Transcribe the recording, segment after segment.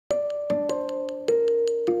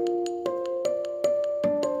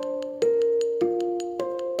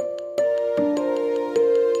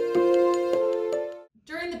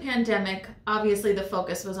pandemic, obviously the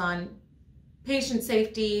focus was on patient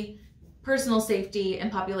safety, personal safety,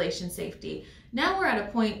 and population safety. Now we're at a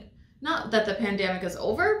point, not that the pandemic is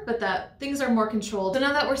over, but that things are more controlled. So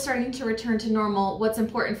now that we're starting to return to normal, what's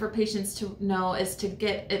important for patients to know is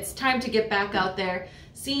it's time to get back out there,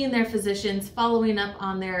 seeing their physicians, following up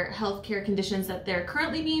on their healthcare conditions that they're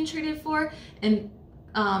currently being treated for, and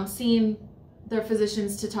seeing their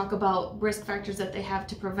physicians to talk about risk factors that they have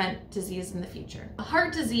to prevent disease in the future.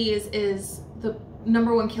 Heart disease is the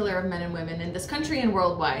 #1 killer of men and women in this country and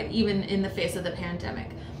worldwide, even in the face of the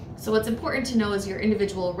pandemic. So what's important to know is your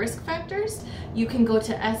individual risk factors. You can go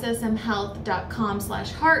to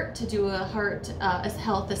ssmhealth.com/heart to do a heart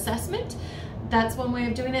health assessment. That's one way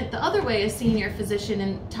of doing it. The other way is seeing your physician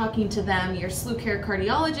and talking to them, your SLUCare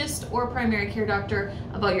cardiologist or primary care doctor,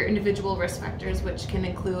 about your individual risk factors, which can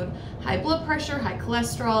include high blood pressure, high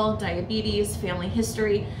cholesterol, diabetes, family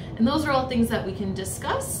history, and those are all things that we can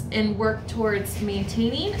discuss and work towards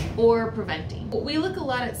maintaining or preventing. We look a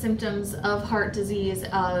lot at symptoms of heart disease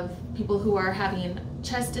of people who are having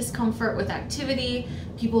chest discomfort with activity,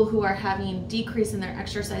 people who are having decrease in their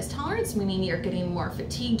exercise tolerance, meaning you're getting more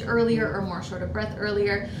fatigued earlier or more short of breath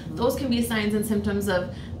earlier. Those can be signs and symptoms of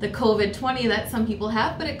the COVID-20 that some people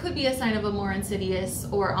have, but it could be a sign of a more insidious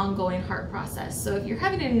or ongoing heart process. So if you're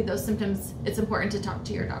having any of those symptoms, it's important to talk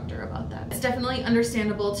to your doctor about that. It's definitely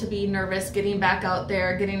understandable to be nervous getting back out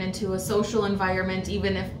there, getting into a social environment,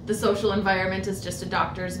 even if the social environment is just a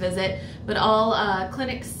doctor's visit. But all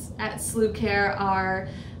clinics at SLUCare are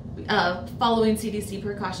following CDC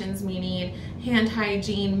precautions, meaning hand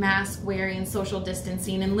hygiene, mask wearing, social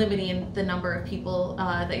distancing, and limiting the number of people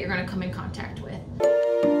that you're going to come in contact with.